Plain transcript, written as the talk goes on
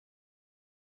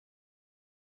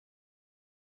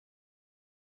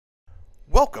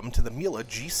Welcome to the Miele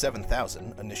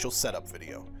G7000 initial setup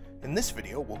video. In this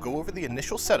video, we'll go over the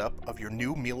initial setup of your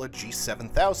new Miele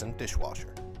G7000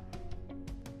 dishwasher.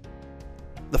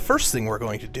 The first thing we're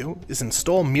going to do is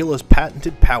install Miele's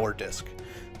patented power disc.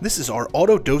 This is our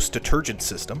auto dose detergent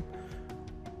system.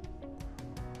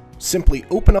 Simply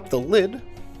open up the lid,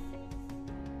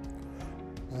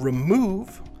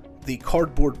 remove the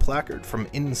cardboard placard from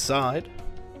inside,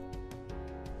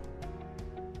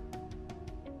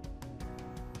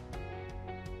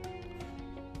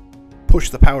 push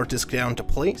the power disc down to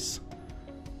place,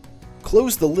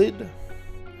 close the lid,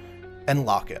 and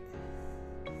lock it.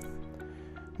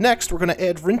 Next, we're going to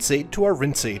add rinse aid to our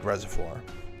rinse aid reservoir.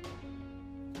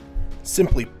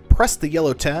 Simply press the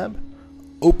yellow tab,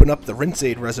 open up the rinse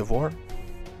aid reservoir,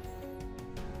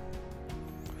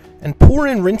 and pour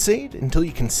in rinse aid until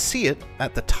you can see it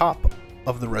at the top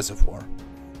of the reservoir.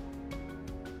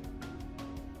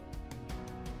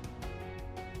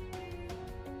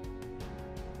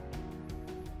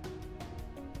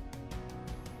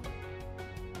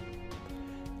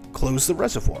 Close the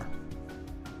reservoir.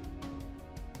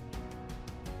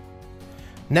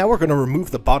 Now we're going to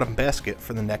remove the bottom basket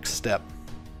for the next step.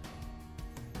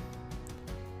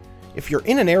 If you're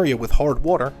in an area with hard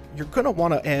water, you're going to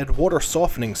want to add water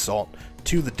softening salt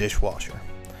to the dishwasher.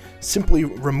 Simply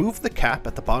remove the cap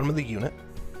at the bottom of the unit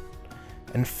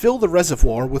and fill the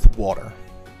reservoir with water.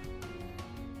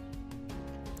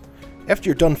 After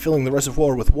you're done filling the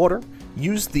reservoir with water,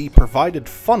 use the provided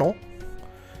funnel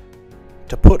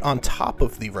to put on top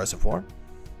of the reservoir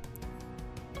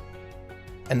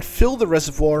and fill the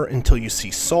reservoir until you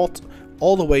see salt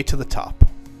all the way to the top.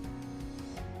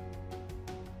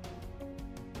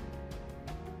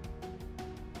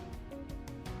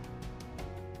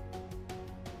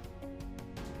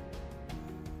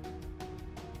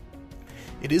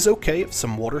 It is okay if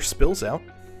some water spills out.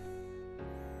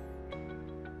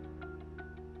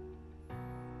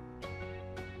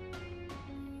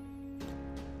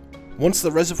 Once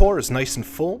the reservoir is nice and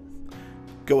full,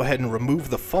 go ahead and remove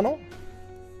the funnel.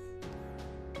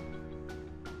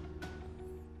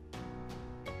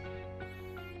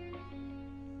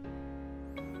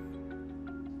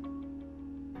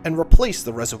 And replace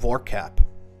the reservoir cap.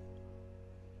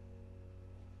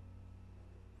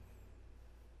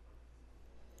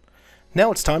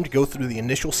 Now it's time to go through the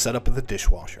initial setup of the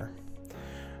dishwasher.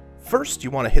 First, you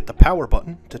want to hit the power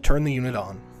button to turn the unit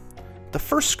on. The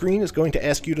first screen is going to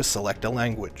ask you to select a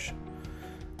language.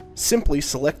 Simply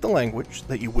select the language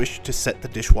that you wish to set the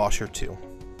dishwasher to.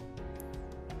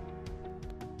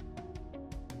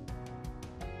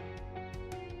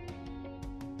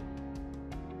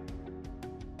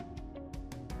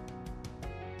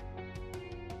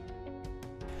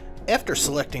 After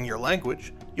selecting your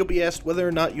language, you'll be asked whether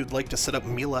or not you'd like to set up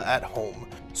Miele at home,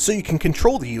 so you can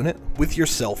control the unit with your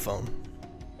cell phone.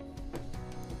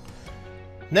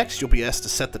 Next, you'll be asked to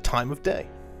set the time of day.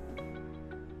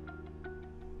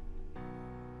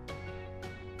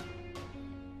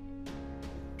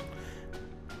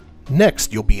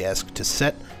 Next, you'll be asked to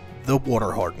set the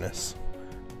water hardness.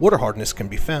 Water hardness can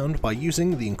be found by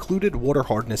using the included water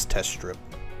hardness test strip.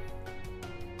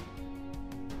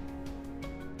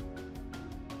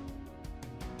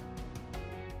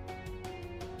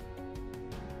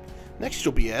 Next,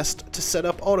 you'll be asked to set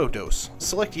up auto dose.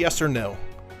 Select yes or no.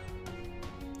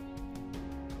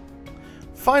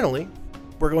 Finally,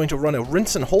 we're going to run a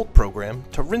rinse and hold program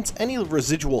to rinse any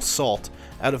residual salt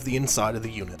out of the inside of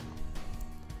the unit.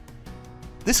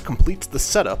 This completes the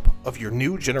setup of your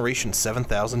new Generation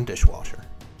 7000 dishwasher.